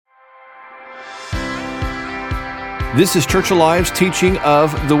This is Church Alive's Teaching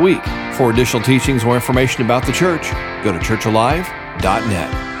of the Week. For additional teachings or information about the church, go to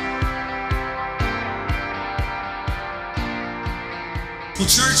churchalive.net. Well,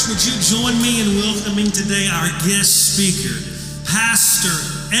 church, would you join me in welcoming today our guest speaker, Pastor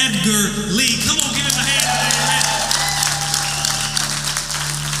Edgar Lee. Come on, give him a hand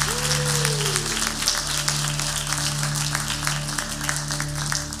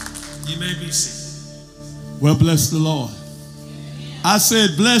today. You may be seated. Well, bless the Lord. I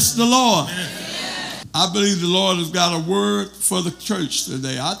said, bless the Lord. Amen. I believe the Lord has got a word for the church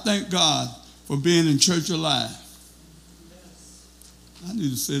today. I thank God for being in Church Alive. I need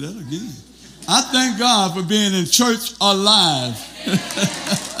to say that again. I thank God for being in Church Alive.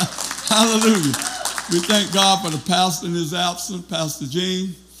 Hallelujah. We thank God for the pastor in his absence, Pastor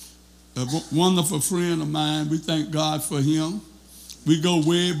Gene, a wonderful friend of mine. We thank God for him. We go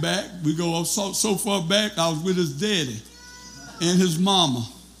way back. We go so far back, I was with his daddy and his mama,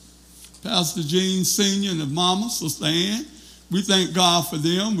 Pastor Gene Sr. and his mama, Sister Ann. We thank God for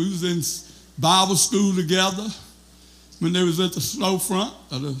them. We was in Bible school together when they was at the snowfront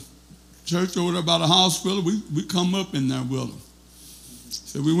of the church over there by the hospital. We come up in there with them.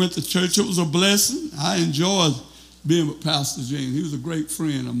 So we went to church. It was a blessing. I enjoyed being with Pastor Gene. He was a great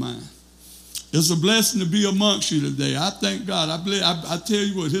friend of mine. It's a blessing to be amongst you today. I thank God. I tell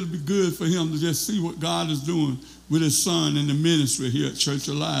you what, it'll be good for him to just see what God is doing with his son in the ministry here at Church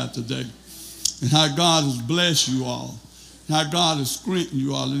Alive today. And how God has blessed you all. How God has strengthened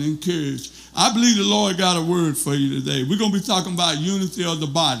you all and encouraged. I believe the Lord got a word for you today. We're going to be talking about unity of the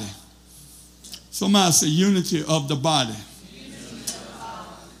body. Somebody say unity of the body.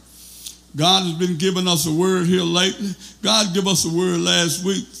 God has been giving us a word here lately. God gave us a word last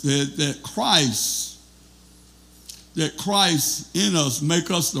week that Christ in us make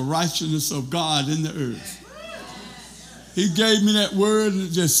us the righteousness of God in the earth. He gave me that word and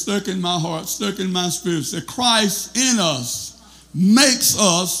it just stuck in my heart, stuck in my spirit. That Christ in us makes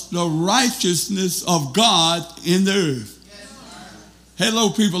us the righteousness of God in the earth. Hello,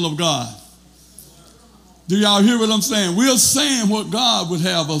 people of God. Do y'all hear what I'm saying? We're saying what God would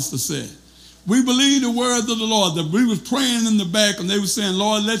have us to say. We believe the word of the Lord. That we was praying in the back and they were saying,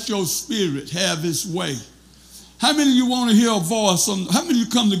 Lord, let your spirit have its way. How many of you want to hear a voice? How many of you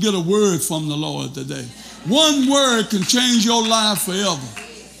come to get a word from the Lord today? One word can change your life forever.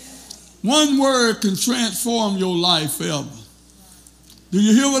 One word can transform your life forever. Do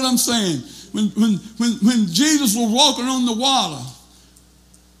you hear what I'm saying? When Jesus was walking on the water,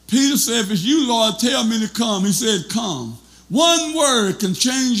 Peter said, if it's you, Lord, tell me to come. He said, come. One word can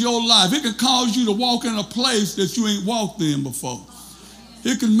change your life. It can cause you to walk in a place that you ain't walked in before.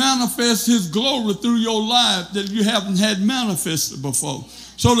 It can manifest his glory through your life that you haven't had manifested before.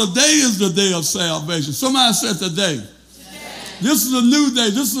 So today is the day of salvation. Somebody said today. This is a new day.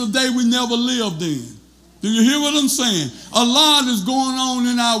 This is a day we never lived in. Do you hear what I'm saying? A lot is going on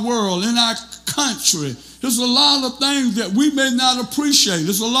in our world, in our country. There's a lot of things that we may not appreciate.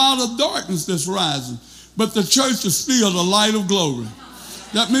 There's a lot of darkness that's rising. But the church is still the light of glory.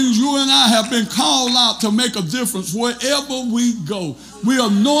 That means you and I have been called out to make a difference wherever we go. We are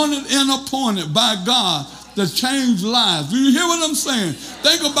anointed and appointed by God to change lives. Do you hear what I'm saying?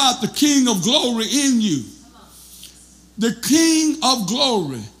 Think about the King of glory in you. The King of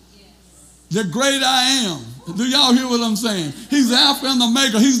glory. The great I am. Do y'all hear what I'm saying? He's Alpha and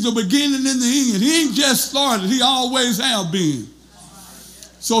Omega. He's the beginning and the end. He ain't just started. He always have been.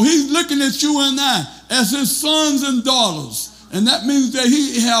 So he's looking at you and I as his sons and daughters. And that means that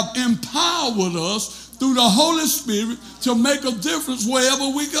he have empowered us through the Holy Spirit to make a difference wherever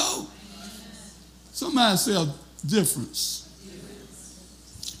we go. Somebody say a difference.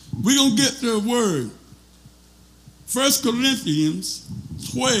 We're going to get to a word. 1 Corinthians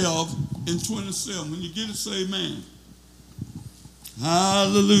 12 and 27. When you get it, say amen.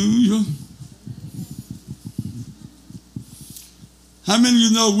 Hallelujah. How many of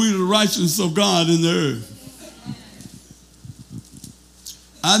you know we're the righteousness of God in the earth?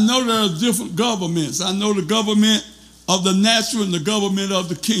 I know there are different governments. I know the government of the natural and the government of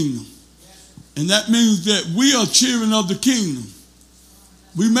the kingdom. And that means that we are children of the kingdom.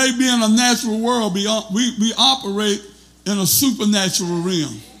 We may be in a natural world, we operate in a supernatural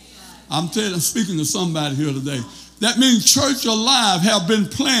realm. I'm speaking to somebody here today. That means Church Alive have been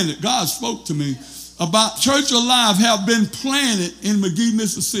planted. God spoke to me about Church Alive have been planted in McGee,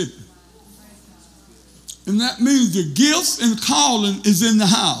 Mississippi. And that means the gifts and calling is in the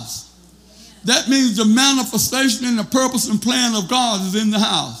house. That means the manifestation and the purpose and plan of God is in the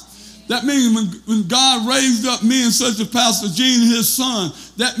house. That means when God raised up men such as Pastor Gene and his son,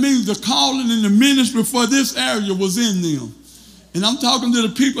 that means the calling and the ministry for this area was in them. And I'm talking to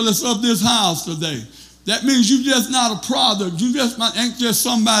the people that's of this house today. That means you're just not a product. You just ain't just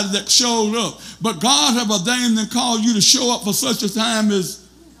somebody that showed up. But God have ordained and called you to show up for such a time as.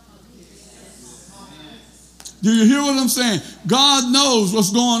 Do you hear what I'm saying? God knows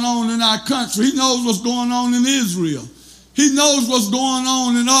what's going on in our country. He knows what's going on in Israel. He knows what's going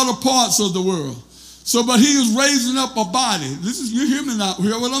on in other parts of the world. So, but he is raising up a body. You hear me now?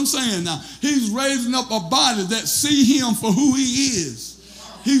 Hear what I'm saying now? He's raising up a body that see him for who he is.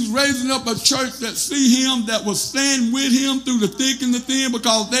 He's raising up a church that see him, that will stand with him through the thick and the thin,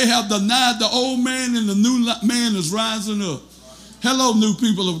 because they have denied the old man and the new man is rising up. Hello, new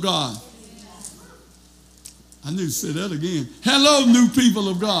people of God. I need to say that again. Hello, new people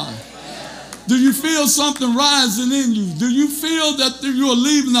of God. Do you feel something rising in you? Do you feel that you're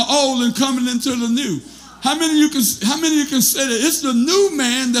leaving the old and coming into the new? How many of you can say that it's the new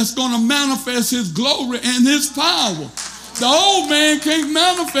man that's going to manifest his glory and his power? The old man can't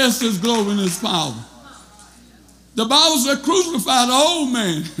manifest his glory and his power. The Bible said crucify the old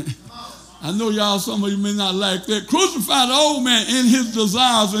man. I know y'all, some of you may not like that. Crucify the old man in his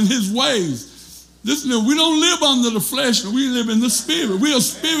desires and his ways. Listen, we don't live under the flesh, we live in the spirit. We are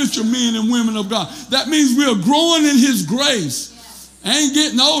spiritual men and women of God. That means we are growing in his grace. I ain't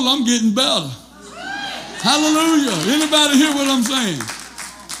getting old, I'm getting better. Hallelujah. Anybody hear what I'm saying?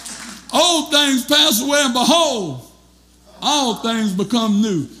 Old things pass away, and behold, all things become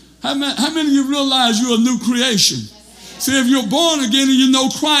new. How many of you realize you're a new creation? See, if you're born again and you know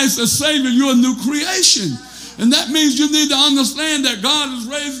Christ as Savior, you're a new creation. And that means you need to understand that God is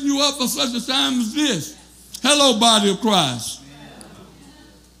raising you up for such a time as this. Hello, body of Christ.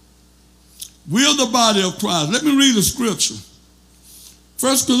 We're the body of Christ. Let me read a scripture.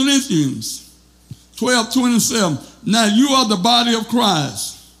 1 Corinthians 12:27. Now you are the body of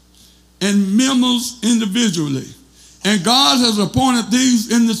Christ and members individually. And God has appointed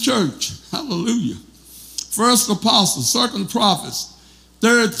these in the church. Hallelujah. First apostles, second prophets,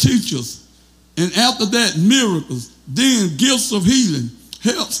 third teachers, and after that, miracles, then gifts of healing,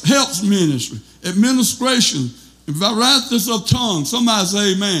 helps ministry, administration, and varieties of tongues. Somebody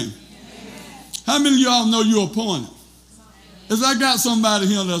say amen. How many of y'all know you're appointed? Is I got somebody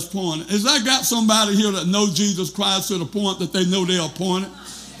here that's appointed? Is I got somebody here that knows Jesus Christ to the point that they know they're appointed?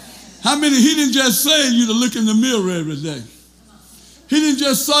 How many? He didn't just save you to look in the mirror every day. He didn't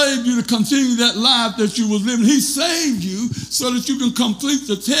just save you to continue that life that you was living. He saved you so that you can complete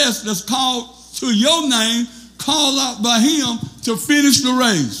the test that's called to your name, called out by him to finish the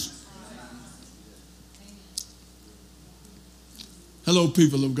race. Hello,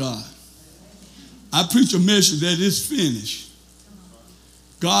 people of God. I preach a message that is finished.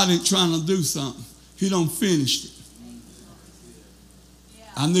 God ain't trying to do something. He done finished it.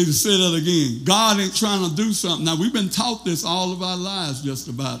 I need to say that again. God ain't trying to do something. Now, we've been taught this all of our lives just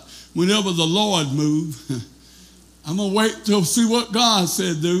about. Whenever the Lord moves, I'm going to wait to see what God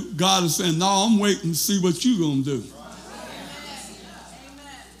said do. God is saying, no, I'm waiting to see what you're going to do.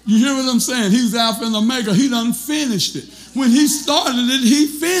 You hear what I'm saying? He's Alpha and Omega. He done finished it. When he started it, he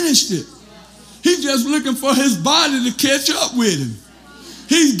finished it. He's just looking for his body to catch up with him.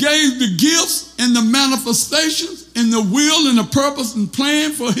 He gave the gifts and the manifestations and the will and the purpose and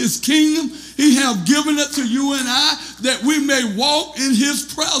plan for his kingdom. He have given it to you and I that we may walk in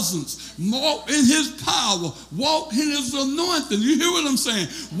his presence, walk in his power, walk in his anointing. You hear what I'm saying?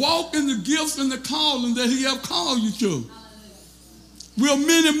 Walk in the gifts and the calling that he have called you to. We are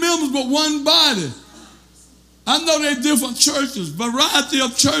many members, but one body. I know there are different churches, variety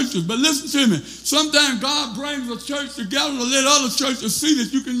of churches, but listen to me. Sometimes God brings a church together to let other churches see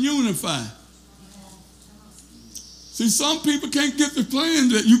that you can unify. See, some people can't get the plan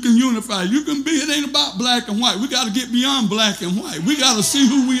that you can unify. You can be, it ain't about black and white. We got to get beyond black and white. We got to see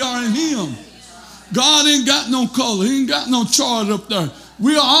who we are in him. God ain't got no color. He ain't got no chart up there.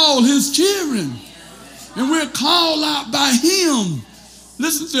 We are all his children. And we're called out by him.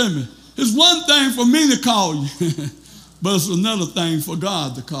 Listen to me. It's one thing for me to call you, but it's another thing for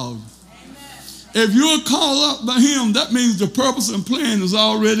God to call you. Amen. If you're called out by him, that means the purpose and plan is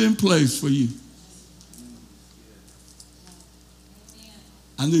already in place for you.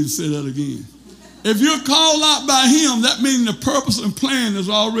 I need to say that again. If you're called out by him, that means the purpose and plan is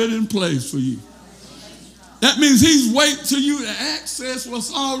already in place for you. That means he's waiting till you to access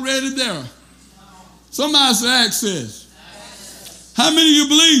what's already there. Somebody say access. How many of you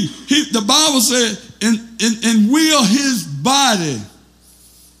believe? The Bible said, and we are his body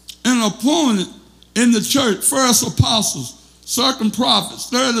and appointed in the church, first apostles, certain prophets,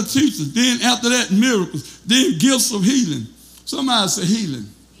 certain teachers, then after that, miracles, then gifts of healing. Somebody say healing.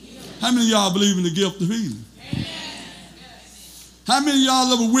 How many of y'all believe in the gift of healing? Amen. How many of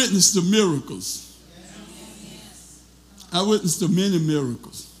y'all ever witnessed to miracles? I witnessed to many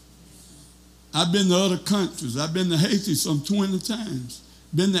miracles. I've been to other countries. I've been to Haiti some 20 times.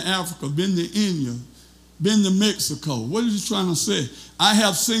 Been to Africa, been to India, been to Mexico. What is he trying to say? I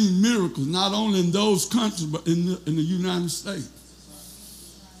have seen miracles, not only in those countries, but in the United States.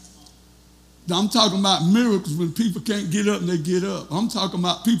 I'm talking about miracles when people can't get up and they get up. I'm talking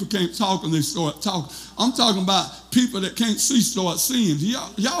about people can't talk and they start talking. I'm talking about people that can't see start seeing.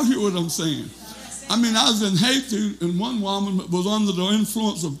 Y'all hear what I'm saying? I mean, I was in Haiti, and one woman was under the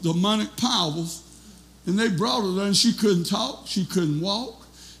influence of demonic powers, and they brought her there, and she couldn't talk, she couldn't walk,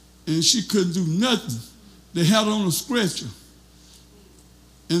 and she couldn't do nothing. They had her on a stretcher.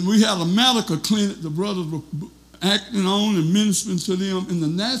 And we had a medical clinic the brothers were acting on and ministering to them in the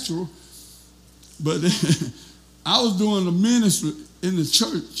natural, but I was doing the ministry in the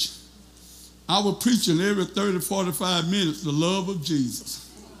church. I was preaching every 30, 45 minutes the love of Jesus.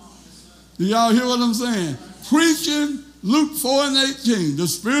 Do y'all hear what I'm saying? Preaching Luke 4:18. The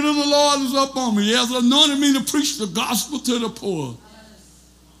Spirit of the Lord is upon me. He has anointed me to preach the gospel to the poor.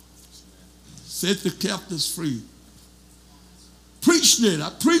 Set the captives free. Preached it. I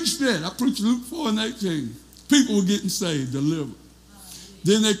preached Luke 4:18. People were getting saved, delivered.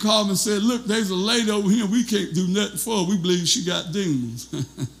 Then they called me and said, look, there's a lady over here we can't do nothing for. We believe she got demons.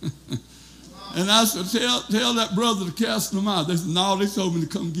 And I said, tell that brother to cast them out. They said, no, they told me to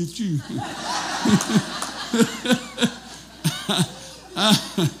come get you.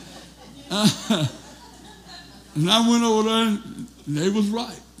 And I went over there, and they was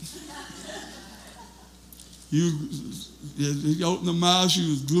right. He opened the mouth, she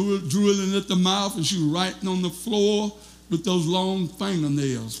was drooling at the mouth, and she was writing on the floor with those long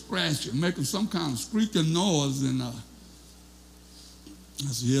fingernails, scratching, making some kind of squeaking noise. And I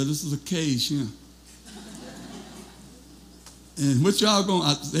said, yeah, this is a case here. And what y'all going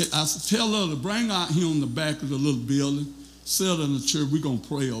to, I said, tell her to bring her out here on the back of the little building, sit her in the church, we're going to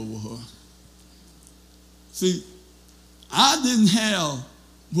pray over her. See, I didn't have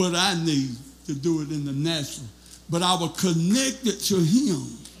what I need to do it in the natural, but I was connected to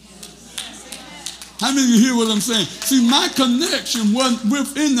him. How many of you hear what I'm saying? See, my connection wasn't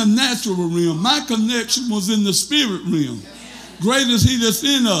within the natural realm. My connection was in the spirit realm. Greater is he that's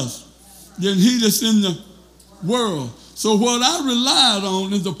in us than he that's in the world. So what I relied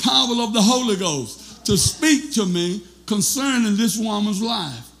on is the power of the Holy Ghost to speak to me concerning this woman's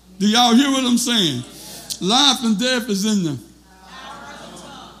life. Do y'all hear what I'm saying? Life and death is in the power of the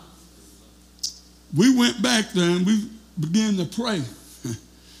tongue. We went back there and we began to pray.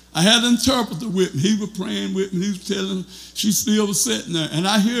 I had an interpreter with me. He was praying with me. He was telling her, she still was sitting there. And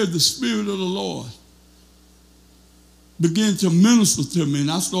I heard the Spirit of the Lord begin to minister to me.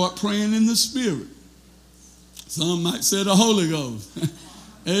 And I started praying in the Spirit. Some might say the Holy Ghost.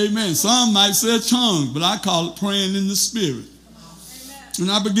 Amen. Some might say tongues, but I call it praying in the Spirit.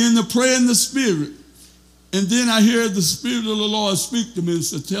 And I began to pray in the Spirit. And then I heard the Spirit of the Lord speak to me and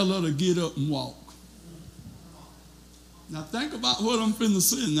said, tell her to get up and walk. Now think about what I'm finna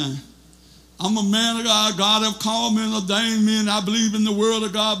say now. I'm a man of God. God have called me and ordained me, and I believe in the word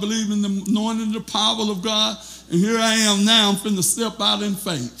of God, believe in the anointing, the power of God. And here I am now. I'm finna step out in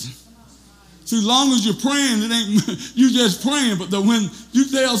faith. See, as long as you're praying, it ain't you just praying. But when you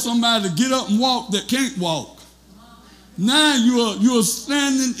tell somebody to get up and walk that can't walk, now you are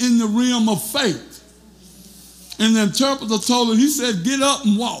standing in the realm of faith. And the interpreter told her, he said, get up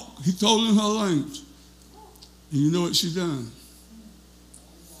and walk. He told her in her language. And you know what she done?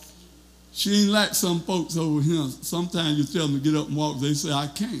 She ain't like some folks over here. Sometimes you tell them to get up and walk, they say, I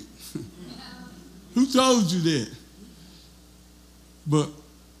can't. Who told you that? But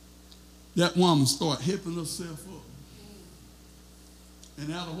that woman started hipping herself up.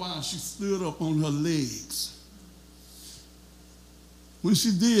 And after a while, she stood up on her legs. When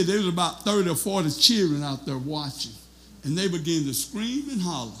she did, there was about 30 or 40 children out there watching. And they began to scream and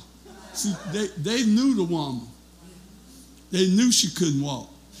holler. See, they knew the woman. They knew she couldn't walk.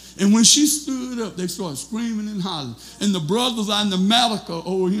 And when she stood up, they started screaming and hollering. And the brothers on the medical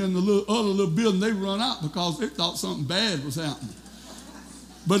over here in the other little building, they run out because they thought something bad was happening.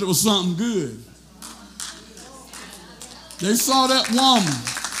 But it was something good. They saw that woman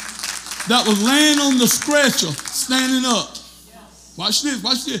that was laying on the stretcher, standing up. Watch this,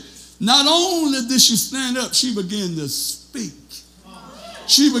 watch this. Not only did she stand up, she began to speak.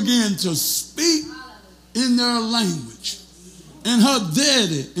 She began to speak in their language. And her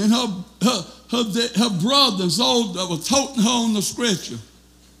daddy and her brothers, those that were toting her on the stretcher,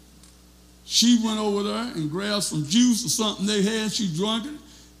 she went over there and grabbed some juice or something they had. She drank it.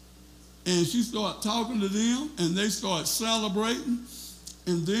 And she started talking to them, and they started celebrating.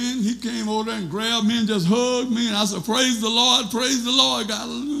 And then he came over there and grabbed me and just hugged me. And I said, praise the Lord,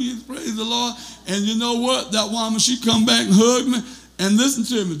 hallelujah, praise the Lord. And you know what? That woman, she come back and hugged me. And listen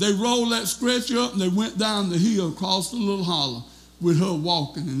to me, they rolled that stretcher up and they went down the hill across the little hollow with her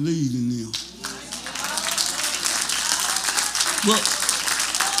walking and leading them. But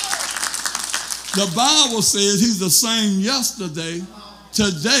the Bible says he's the same yesterday,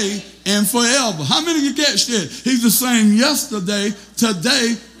 today, and forever. How many of you catch that? He's the same yesterday,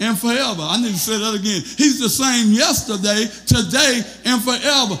 today, and forever. I need to say that again. He's the same yesterday, today, and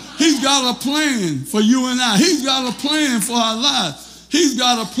forever. He's got a plan for you and I. He's got a plan for our lives. He's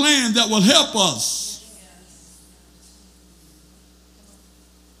got a plan that will help us.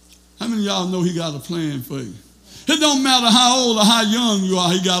 How many of y'all know he got a plan for you? It don't matter how old or how young you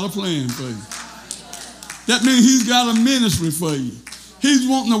are, he got a plan for you. That means he's got a ministry for you. He's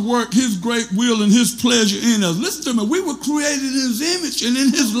wanting to work his great will and his pleasure in us. Listen to me. We were created in his image and in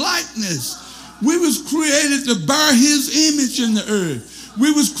his likeness. We was created to bear his image in the earth.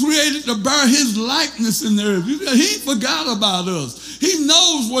 We was created to bear his likeness in the earth. He forgot about us. He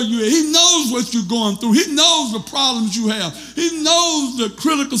knows where you are. He knows what you're going through. He knows the problems you have. He knows the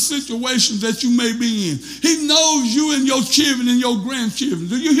critical situations that you may be in. He knows you and your children and your grandchildren.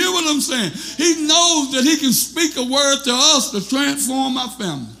 Do you hear what I'm saying? He knows that he can speak a word to us to transform our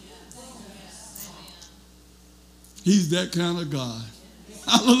family. He's that kind of God.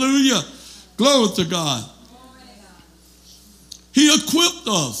 Hallelujah. Glory to God. He equipped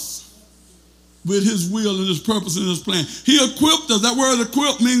us with his will and his purpose and his plan. He equipped us. That word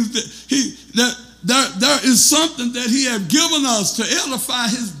equip means that there is something that he has given us to edify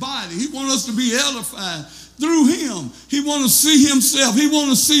his body. He wants us to be edified through him. He wants to see himself. He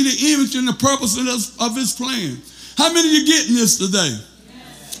wants to see the image and the purpose of his plan. How many of you getting this today?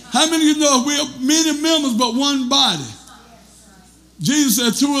 How many of you know we are many members but one body? Jesus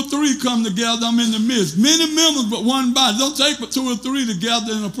said 2 or 3 come together, I'm in the midst. Many members, but one body. Don't take but 2 or 3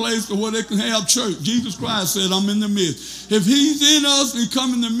 together in a place where they can have church. Jesus Christ said, I'm in the midst. If he's in us and he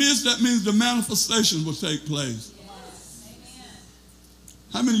come in the midst, that means the manifestation will take place.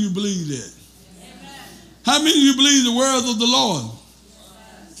 How many of you believe that? How many of you believe the words of the Lord?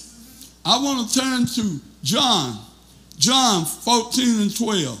 I want to turn to John 14 and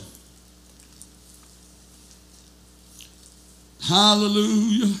 12.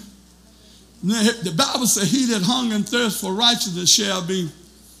 Hallelujah. The Bible says, he that hunger and thirst for righteousness shall be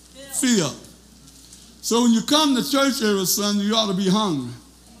filled. So when you come to church every Sunday, you ought to be hungry.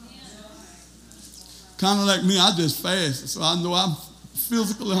 Kind of like me, I just fast, so I know I'm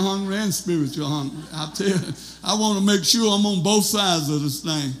physically hungry and spiritually hungry. I tell you, I want to make sure I'm on both sides of this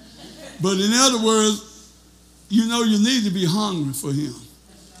thing. But in other words, you know you need to be hungry for him.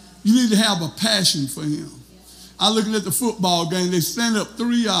 You need to have a passion for him. I looking at the football game, they stand up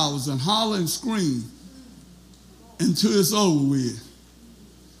 3 hours and holler and scream until it's over with.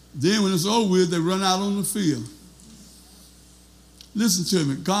 Then when it's over with, they run out on the field. Listen to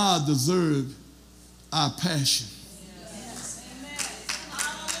me, God deserved our passion.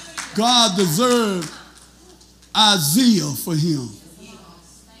 God deserved our zeal for him.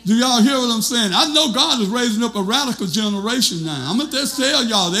 Do y'all hear what I'm saying? I know God is raising up a radical generation now. I'm going to just tell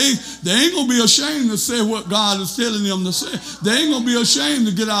y'all, they ain't going to be ashamed to say what God is telling them to say. They ain't going to be ashamed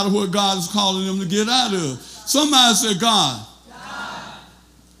to get out of what God is calling them to get out of. Somebody say, God.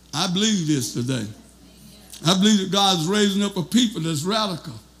 I believe this today. I believe that God is raising up a people that's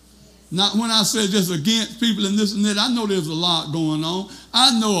radical. Not when I say just against people and this and that. I know there's a lot going on.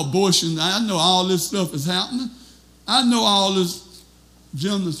 I know abortion. I know all this stuff is happening. I know all this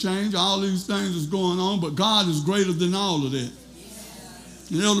gender change, all these things is going on, but God is greater than all of that.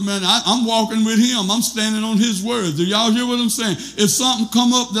 You know, man, I'm walking with him. I'm standing on his words. Do y'all hear what I'm saying? If something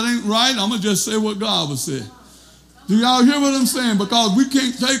come up that ain't right, I'm going to just say what God would say. Do y'all hear what I'm saying? Because we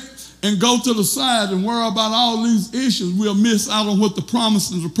can't take and go to the side and worry about all these issues. We'll miss out on what the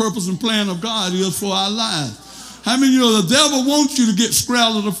promise and the purpose and plan of God is for our lives. How many of you know the devil wants you to get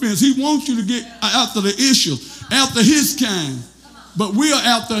straddled the fence? He wants you to get after the issues, after his kind. But we are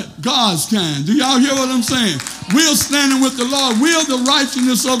after God's kind. Do y'all hear what I'm saying? We're standing with the Lord. We're the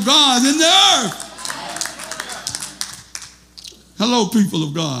righteousness of God in the earth. Hello, people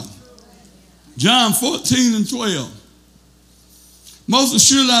of God. John 14 and 12. Most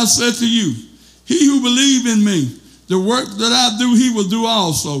assuredly I say to you, he who believes in me, the work that I do, he will do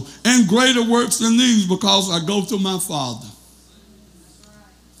also, and greater works than these, because I go to my Father.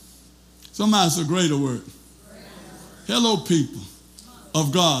 Somebody's a greater work. Hello, people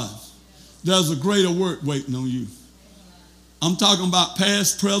of God. There's a greater work waiting on you. I'm talking about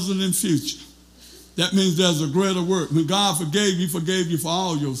past, present, and future. That means there's a greater work. When God forgave you for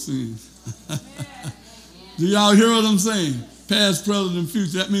all your sins. Do y'all hear what I'm saying? Past, present, and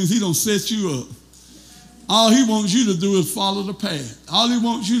future. That means he don't set you up. All he wants you to do is follow the path. All he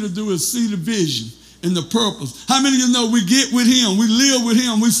wants you to do is see the vision and the purpose. How many of you know we get with him, we live with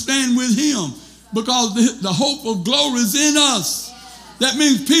him, we stand with him because the hope of glory is in us. That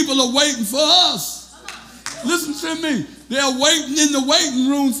means people are waiting for us. Listen to me. They're waiting in the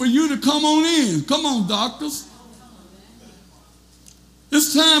waiting room for you to come on in. Come on, doctors.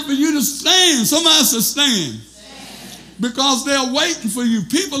 It's time for you to stand. Somebody said stand. Because they're waiting for you.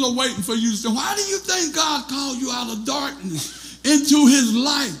 People are waiting for you. So why do you think God called you out of darkness into his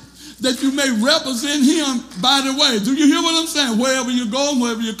light? That you may represent him by the way. Do you hear what I'm saying? Wherever you go,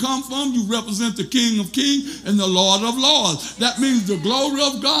 wherever you come from, you represent the King of Kings and the Lord of Lords. That means the glory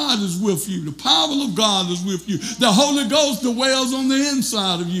of God is with you. The power of God is with you. The Holy Ghost dwells on the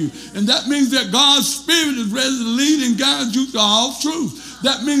inside of you. And that means that God's Spirit is ready to lead and guide you to all truth.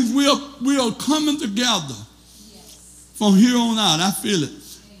 That means we are coming together. From here on out, I feel it,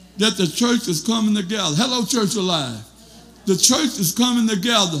 that the church is coming together. Hello, Church Alive. The church is coming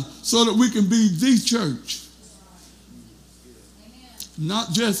together so that we can be the church.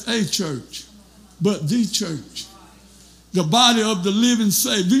 Not just a church, but the church. The body of the living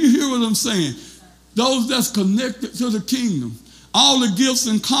Savior. Do you hear what I'm saying? Those that's connected to the kingdom. All the gifts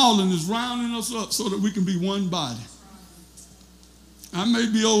and calling is rounding us up so that we can be one body. I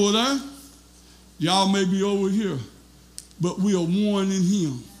may be over there. Y'all may be over here. But we are one in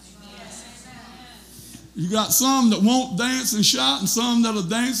him. You got some that won't dance and shout, and some that'll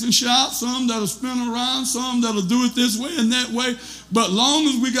dance and shout, some that'll spin around, some that'll do it this way and that way. But long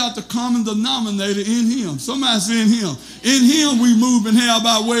as we got the common denominator in him, somebody's in him. In him we move and have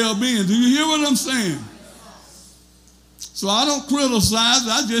our way of being. Do you hear what I'm saying? So I don't criticize,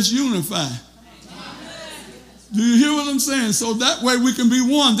 I just unify. Do you hear what I'm saying? So that way we can be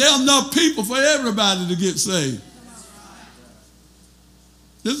one. There are enough people for everybody to get saved.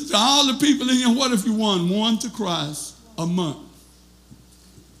 This is to all the people in here. What if you won one to Christ a month?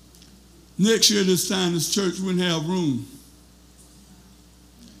 Next year this time this church wouldn't have room.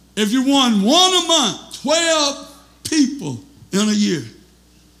 If you won one a month, 12 people in a year.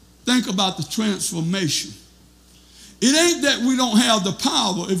 Think about the transformation. It ain't that we don't have the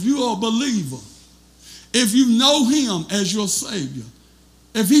power. If you are a believer, if you know him as your Savior,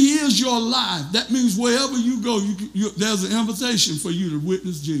 if he is your life, that means wherever you go, there's an invitation for you to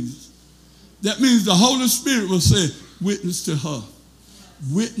witness Jesus. That means the Holy Spirit will say, witness to her.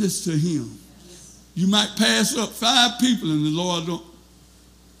 Witness to him. You might pass up 5 people and the Lord don't.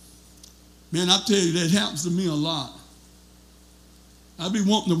 Man, I tell you, that happens to me a lot. I be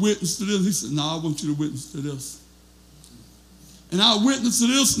wanting to witness to this. He said, no, I want you to witness to this. And I'll witness to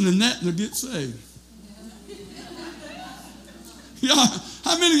this and then that and they'll get saved. Yeah,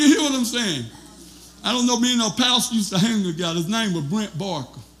 how many of you hear what I'm saying? I don't know, me and our pastor used to hang together. His name was Brent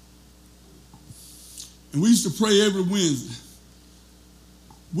Barker. And we used to pray every Wednesday.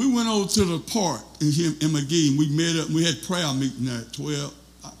 We went over to the park in McGee, and we met up, and we had prayer meeting there at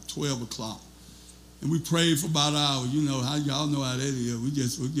 12 o'clock. And we prayed for about an hour. You know, y'all know how that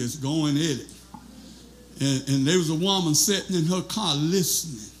is. We just going at it. And there was a woman sitting in her car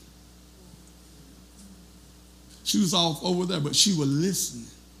listening. She was off over there, but she was listening.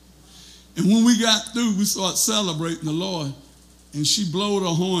 And when we got through, we started celebrating the Lord. And she blowed her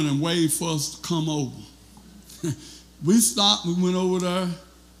horn and waved for us to come over. We stopped, we went over there.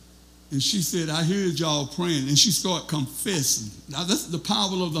 And she said, I heard y'all praying. And she started confessing. Now, that's the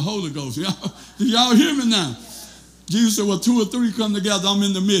power of the Holy Ghost. Do y'all hear me now? Jesus said, well, 2 or 3 come together, I'm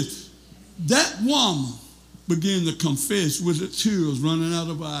in the midst. That woman began to confess with the tears running out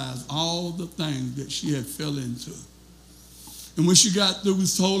of her eyes all the things that she had fell into. And when she got through, we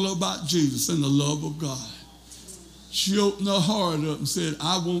told her about Jesus and the love of God. She opened her heart up and said,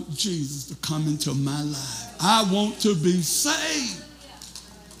 I want Jesus to come into my life. I want to be saved.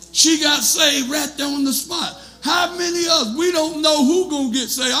 She got saved right there on the spot. How many of us, we don't know who's going to get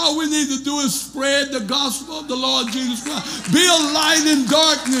saved. All we need to do is spread the gospel of the Lord Jesus Christ. Be a light in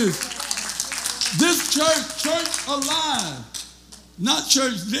darkness. This church alive, not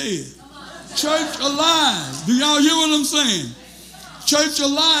church dead. Church alive. Do y'all hear what I'm saying? Church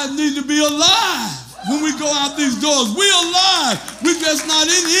alive need to be alive when we go out these doors. We alive. We're just not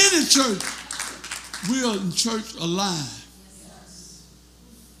in any church. We are in church alive.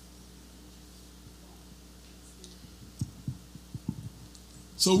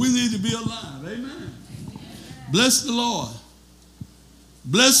 So we need to be alive. Amen. Bless the Lord.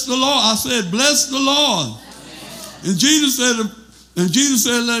 Bless the Lord. I said, bless the Lord. And Jesus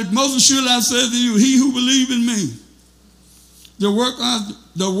said, like most surely I said to you, he who believes in me, the work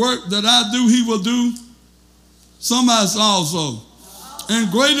that I do, he will do. Somebody also.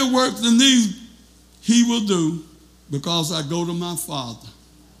 And greater work than these he will do, because I go to my Father.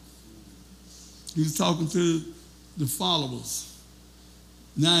 He's talking to the followers.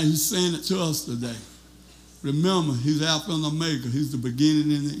 Now he's saying it to us today. Remember, he's Alpha and Omega. He's the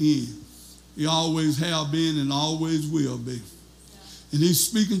beginning and the end. He always have been and always will be. And he's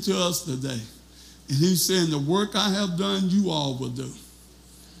speaking to us today. And he's saying, the work I have done, you all will do.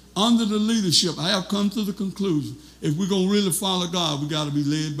 Under the leadership, I have come to the conclusion, if we're going to really follow God, we got to be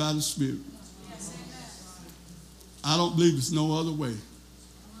led by the Spirit. I don't believe it's no other way.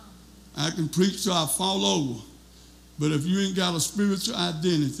 I can preach till I fall over. But if you ain't got a spiritual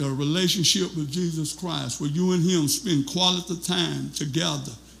identity, a relationship with Jesus Christ, where you and him spend quality time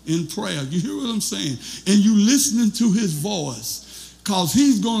together in prayer, you hear what I'm saying? And you listening to his voice, because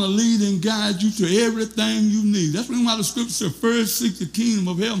he's going to lead and guide you to everything you need. That's why the scripture says, first seek the kingdom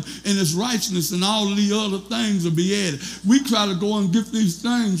of heaven and its righteousness, and all of the other things will be added. We try to go and get these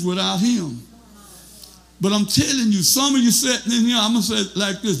things without him. But I'm telling you, some of you sitting in here, I'm going to say it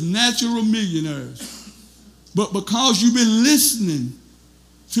like this, natural millionaires. But because you've been listening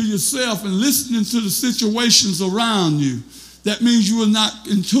to yourself and listening to the situations around you, that means you are not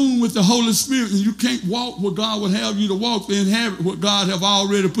in tune with the Holy Spirit, and you can't walk what God would have you to walk to inherit what God have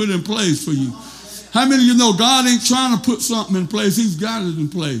already put in place for you. How many of you know God ain't trying to put something in place? He's got it in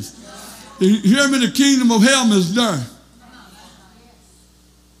place. You hear me? The kingdom of heaven is there.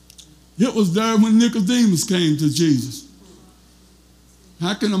 It was there when Nicodemus came to Jesus.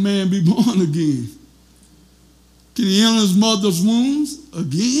 How can a man be born again? Can he enter his mother's wombs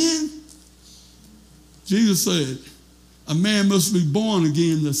again? Jesus said, a man must be born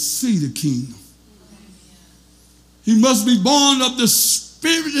again to see the kingdom. He must be born of the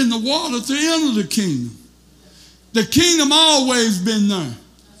Spirit and the water to enter the kingdom. The kingdom always been there.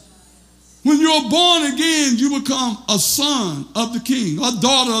 When you're born again, you become a son of the king, a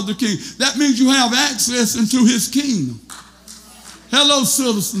daughter of the king. That means you have access into his kingdom. Hello,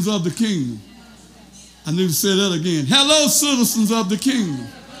 citizens of the kingdom. I need to say that again. Hello, citizens of the kingdom.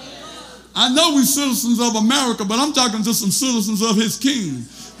 I know we're citizens of America, but I'm talking to some citizens of his kingdom.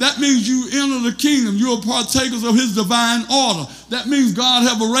 That means you enter the kingdom. You are partakers of his divine order. That means God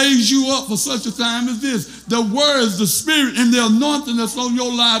have raised you up for such a time as this. The words, the Spirit, and the anointing that's on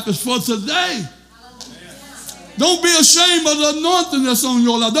your life is for today. Don't be ashamed of the anointing that's on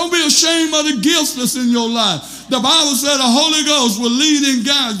your life. Don't be ashamed of the gifts that's in your life. The Bible said the Holy Ghost will lead and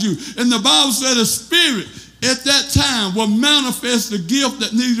guide you. And the Bible said the Spirit at that time will manifest the gift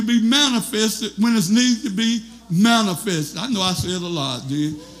that needs to be manifested when it needs to be manifested. I know I said a lot,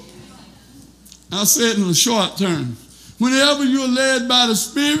 dude. I said in the short term. Whenever you're led by the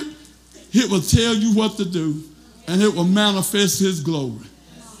Spirit, it will tell you what to do, and it will manifest his glory.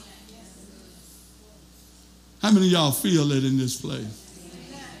 How many of y'all feel that in this place?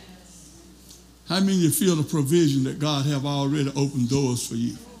 How many of you feel the provision that God have already opened doors for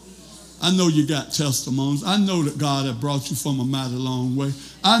you? I know you got testimonies. I know that God have brought you from a mighty long way.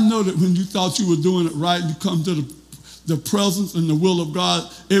 I know that when you thought you were doing it right, you come to the presence and the will of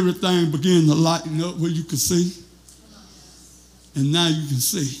God, everything began to lighten up where you could see. And now you can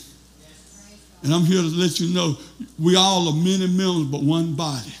see. And I'm here to let you know, we all are many members but one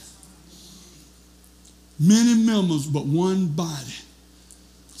body. Many members but one body.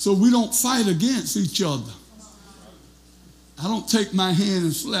 So we don't fight against each other. I don't take my hand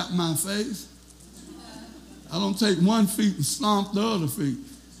and slap my face. I don't take one feet and stomp the other feet.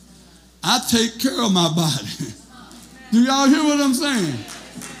 I take care of my body. Do y'all hear what I'm saying?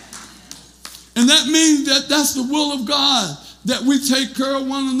 And that means that that's the will of God, that we take care of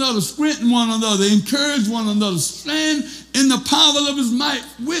one another, strengthen one another, encourage one another, stand in the power of his might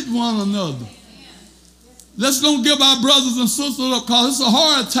with one another. Let's don't give our brothers and sisters up, because it's a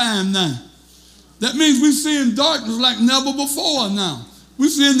hard time now. That means we're seeing darkness like never before now. We're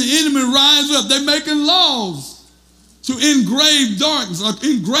seeing the enemy rise up. They're making laws to engrave darkness or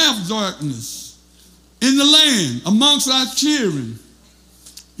engraft darkness in the land amongst our children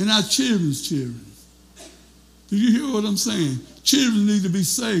and our children's children. Do you hear what I'm saying? Children need to be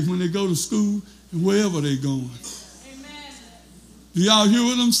saved when they go to school and wherever they're going. Amen. Do y'all hear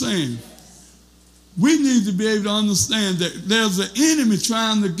what I'm saying? We need to be able to understand that there's an enemy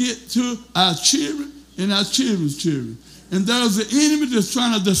trying to get to our children and our children's children. And there's an enemy that's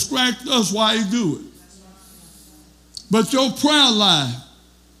trying to distract us while he do it. But your prayer life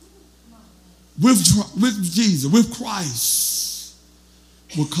with Jesus, with Christ,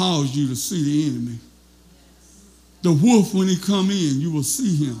 will cause you to see the enemy. The wolf, when he come in, you will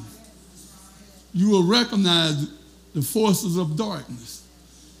see him. You will recognize the forces of darkness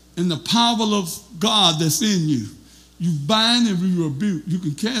and the power of God that's in you. You bind and you rebuke. You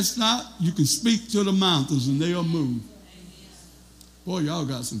can cast out, you can speak to the mountains and they'll move. Boy, y'all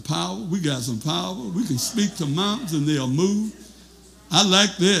got some power. We got some power. We can speak to mountains and they'll move. I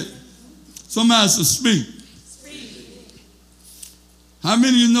like that. Somebody said speak. How many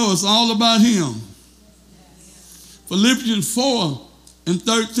of you know it's all about him? Philippians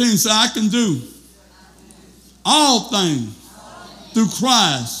 4:13 says, I can do all things through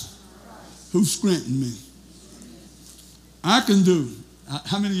Christ who strengthened me. I can do.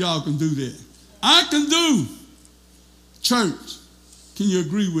 How many of y'all can do that? I can do. Church, can you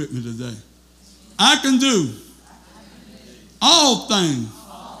agree with me today? I can do all things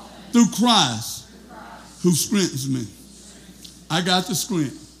through Christ who strengthens me. I got the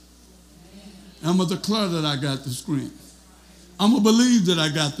strength. I'm going to declare that I got the strength. I'm going to believe that I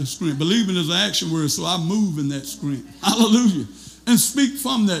got the strength. Believing is an action word, so I move in that strength. Hallelujah. And speak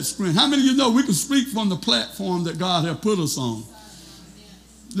from that strength. How many of you know we can speak from the platform that God has put us on?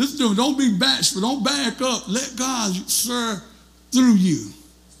 Listen to me. Don't be bashful. Don't back up. Let God serve through you.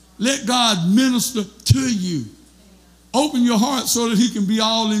 Let God minister to you. Open your heart so that he can be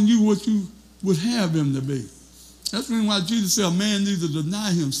all in you what you would have him to be. That's the reason why Jesus said a man needs to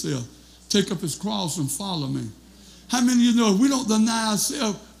deny himself, take up his cross and follow me. How many of you know if we don't deny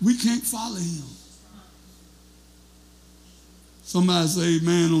ourselves, we can't follow him? Somebody say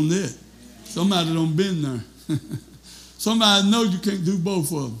amen on that. Somebody done been there. Somebody know you can't do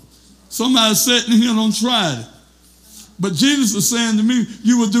both of them. Somebody sitting here done tried it. But Jesus is saying to me,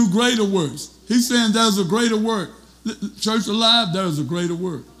 you will do greater works. He's saying there's a greater work. Church Alive, there's a greater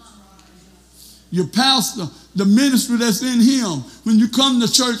work. Your pastor, the ministry that's in him, when you come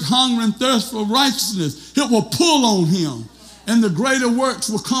to church hunger and thirst for righteousness, it will pull on him. And the greater works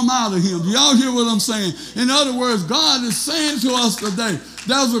will come out of him. Do y'all hear what I'm saying? In other words, God is saying to us today,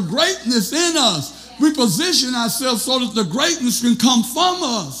 there's a greatness in us. We position ourselves so that the greatness can come from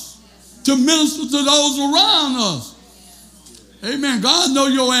us to minister to those around us. Amen. God know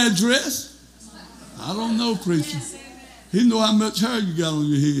your address. I don't know, preacher. He know how much hair you got on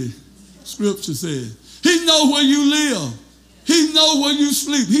your head. Scripture says. He know where you live. He know where you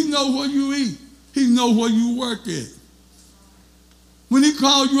sleep. He know where you eat. He know where you work at. When he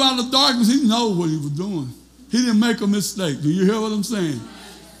called you out of darkness, he know what he was doing. He didn't make a mistake. Do you hear what I'm saying?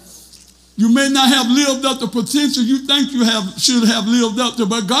 You may not have lived up to potential you think you should have lived up to,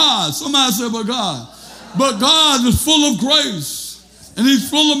 but God, somebody said, but God. But God is full of grace, and he's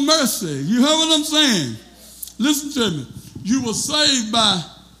full of mercy. You hear what I'm saying? Listen to me. You were saved by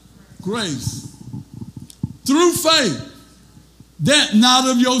grace through faith, that not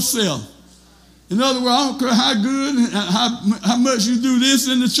of yourself. In other words, I don't care how good and how much you do this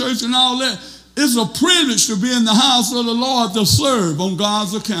in the church and all that. It's a privilege to be in the house of the Lord to serve on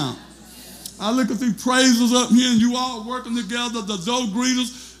God's account. I look at these praisers up here and you all working together, the dough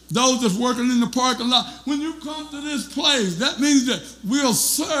greeters, those that's working in the parking lot. When you come to this place, that means that we're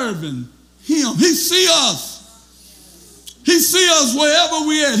serving him. He see us. He see us wherever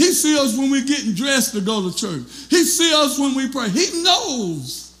we at. He see us when we're getting dressed to go to church. He see us when we pray. He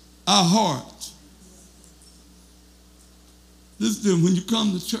knows our heart. Listen, when you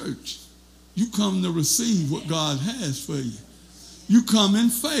come to church, you come to receive what God has for you. You come in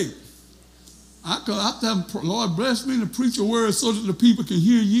faith. I tell Lord, bless me to preach a word so that the people can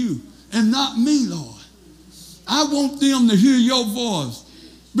hear you and not me, Lord. I want them to hear your voice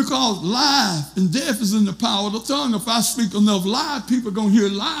because life and death is in the power of the tongue. If I speak enough lie, people are going to hear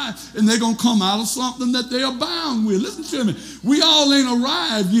lie and they're going to come out of something that they are bound with. Listen to me. We all ain't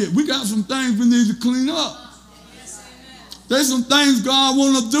arrived yet. We got some things we need to clean up. There's some things God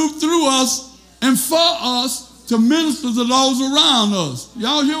want to do through us and for us to minister to those around us.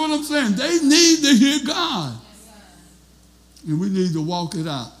 Y'all hear what I'm saying? They need to hear God. And we need to walk it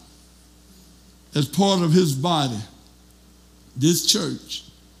out as part of his body. This church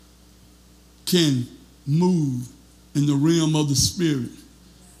can move in the realm of the spirit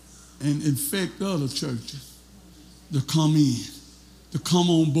and infect other churches to come in, to come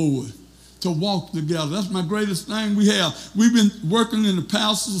on board, to walk together. That's my greatest thing we have. We've been working in the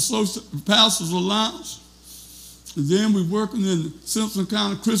Pastors Alliance. And then we're working in the Simpson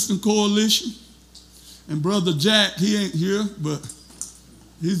County Christian Coalition. And Brother Jack, he ain't here, but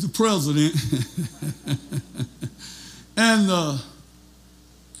he's the president. And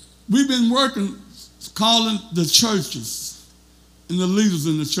we've been working, calling the churches and the leaders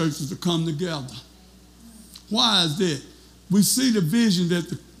in the churches to come together. Why is that? We see the vision that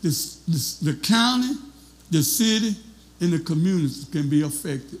the county, the city, and the community can be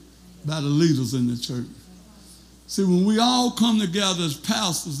affected by the leaders in the church. See, when we all come together as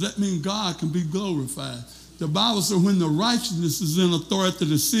pastors, that means God can be glorified. The Bible says when the righteousness is in authority,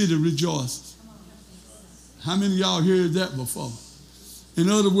 the city rejoices. How many of y'all heard that before? In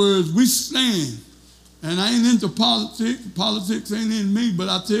other words, we stand. And I ain't into politics. Politics ain't in me, but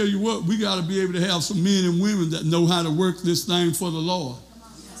I tell you what, we got to be able to have some men and women that know how to work this thing for the Lord.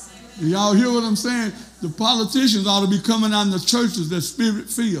 Y'all hear what I'm saying? The politicians ought to be coming out in the churches that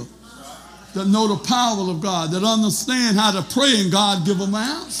spirit-filled, that know the power of God, that understand how to pray and God give them an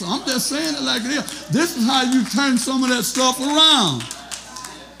answer. I'm just saying it like it is. This is how you turn some of that stuff around.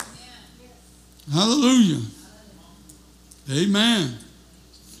 Hallelujah. Amen.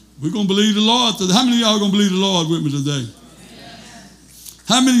 We're going to believe the Lord today. How many of y'all are going to believe the Lord with me today? Yes.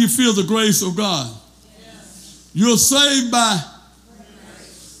 How many of you feel the grace of God? Yes. You're saved by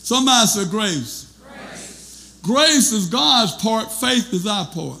grace. Somebody said grace. Grace is God's part. Faith is our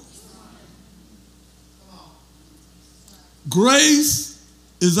part. Grace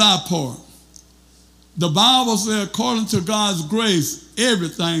is our part. The Bible says according to God's grace,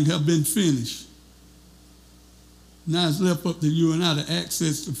 everything has been finished. Now it's left up to you and I to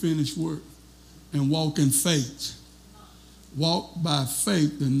access the finished work and walk in faith. Walk by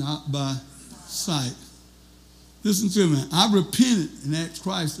faith and not by sight. Listen to me. I repented and asked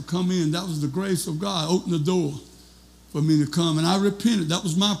Christ to come in. That was the grace of God. Open the door for me to come. And I repented. That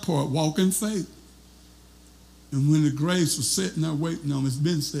was my part. Walk in faith. And when the grace was sitting there waiting on me, it's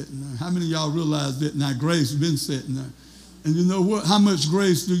been sitting there. How many of y'all realize that now grace has been sitting there? And you know what? How much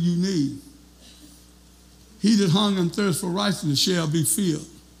grace do you need? He that hunger and thirst for righteousness shall be filled.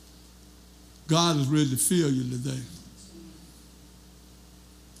 God is ready to fill you today.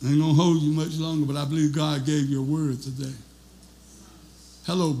 I ain't going to hold you much longer, but I believe God gave you a word today.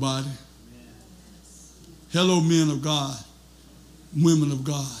 Hello, body. Hello, men of God, women of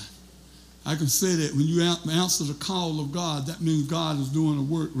God. I can say that when you answer the call of God, that means God is doing a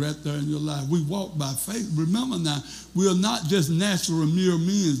work right there in your life. We walk by faith. Remember now, we are not just natural and mere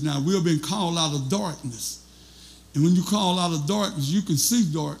men now. We have been called out of darkness. And when you call out of darkness, you can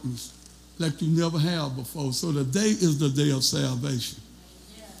see darkness like you never have before. So today is the day of salvation.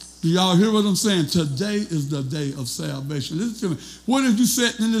 Yes. Do y'all hear what I'm saying? Today is the day of salvation. Listen to me. What if you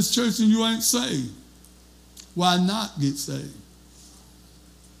sitting in this church and you ain't saved? Why not get saved?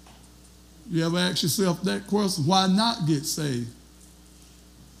 You ever ask yourself that question? Why not get saved?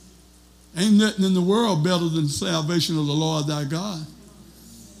 Ain't nothing in the world better than the salvation of the Lord thy God.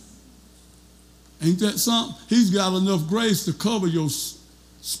 Ain't that something? He's got enough grace to cover your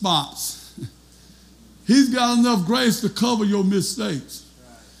spots. He's got enough grace to cover your mistakes.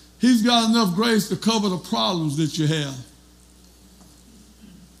 He's got enough grace to cover the problems that you have.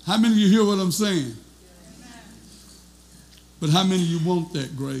 How many of you hear what I'm saying? But how many of you want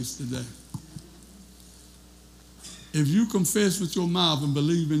that grace today? If you confess with your mouth and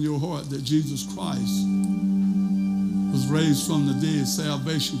believe in your heart that Jesus Christ was raised from the dead,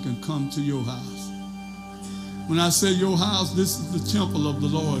 salvation can come to your house. When I say your house, this is the temple of the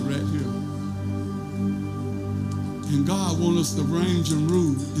Lord right here. And God wants us to reign and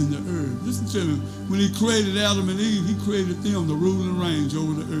rule in the earth. Listen to me. When he created Adam and Eve, he created them to rule and reign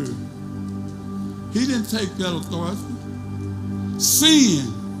over the earth. He didn't take that authority.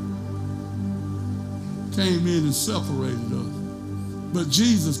 Sin came in and separated us. But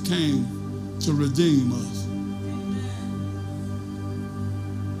Jesus came to redeem us.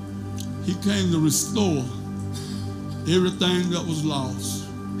 He came to restore everything that was lost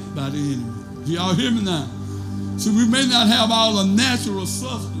by the enemy. Do y'all hear me now? See, we may not have all the natural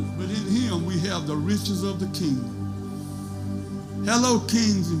substance, but in him we have the riches of the kingdom. Hello,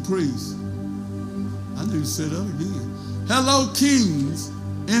 kings and priests. I need to say that again. Hello, kings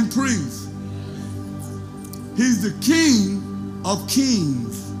and priests. He's the King of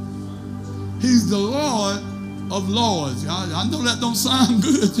kings. He's the Lord of lords. I know that don't sound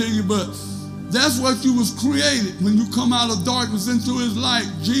good to you, but that's what you was created. When you come out of darkness into his light,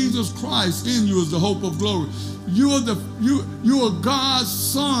 Jesus Christ in you is the hope of glory. You are God's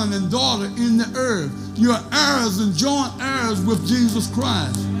son and daughter in the earth. You are heirs and joint heirs with Jesus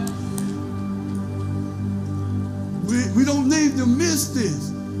Christ. We don't need to miss this.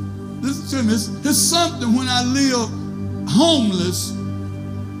 Listen to me. It's something when I live homeless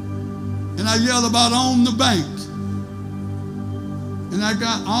and I yell about on the bank. And I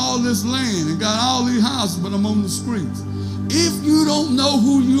got all this land and got all these houses, but I'm on the streets. If you don't know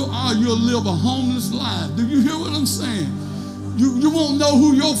who you are, you'll live a homeless life. Do you hear what I'm saying? You won't know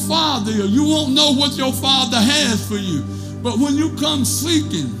who your Father is. You won't know what your Father has for you. But when you come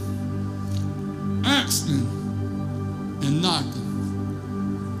seeking, asking, and knocking,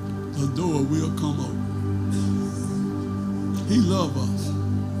 the door will come open. He loves us.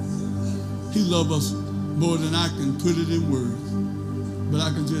 He loves us more than I can put it in words. But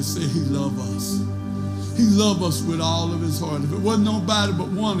I can just say he loves us. He loves us with all of his heart. If it wasn't nobody but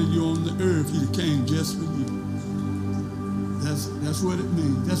one of you on the earth, he'd came just for you. That's what it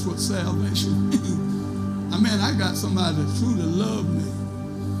means. That's what salvation means. I mean, I got somebody that truly loves me.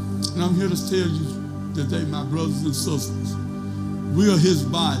 And I'm here to tell you today, my brothers and sisters, we are his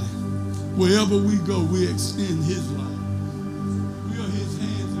body. Wherever we go, we extend his life. We are his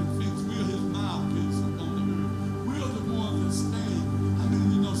hands and feet. We are his mouthpiece upon the earth. We are the ones that stand. I mean,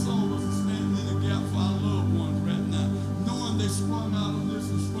 you know, some of us are standing in the gap for our loved ones right now, knowing they sprung out on this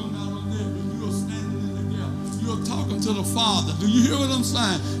and sprung out on that, but you are standing in the gap. You're talking to the Father. Do you hear what I'm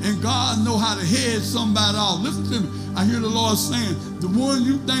saying? And God know how to head somebody off. Listen to me. I hear the Lord saying, the one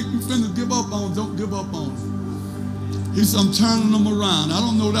you think you finna give up on, don't give up on it. He said, I'm turning them around. I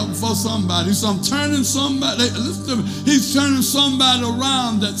don't know that for somebody. He said, I'm turning somebody. Listen to me. He's turning somebody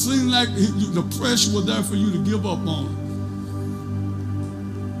around that seemed like the pressure was there for you to give up on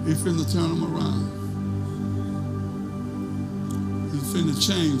it. He's finna turn them around. He's finna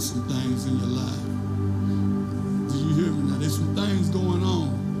change some things in your life. Do you hear me now? There's some things going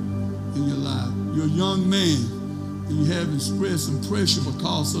on in your life. You're a young man, and you have expressed some pressure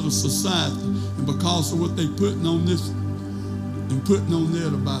because of the society and because of what they putting on this and putting on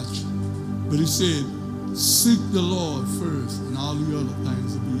that about you. But he said, seek the Lord first, and all the other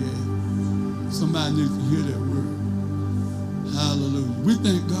things will be added. Somebody needs to hear that word. Hallelujah. We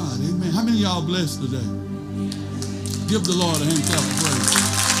thank God. Amen. How many of y'all blessed today? Give the Lord a hand clap of praise.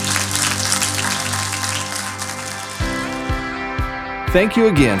 Thank you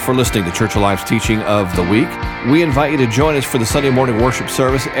again for listening to Church Alive's Teaching of the Week. We invite you to join us for the Sunday morning worship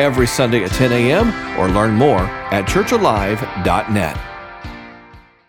service every Sunday at 10 a.m. or learn more at churchalive.net.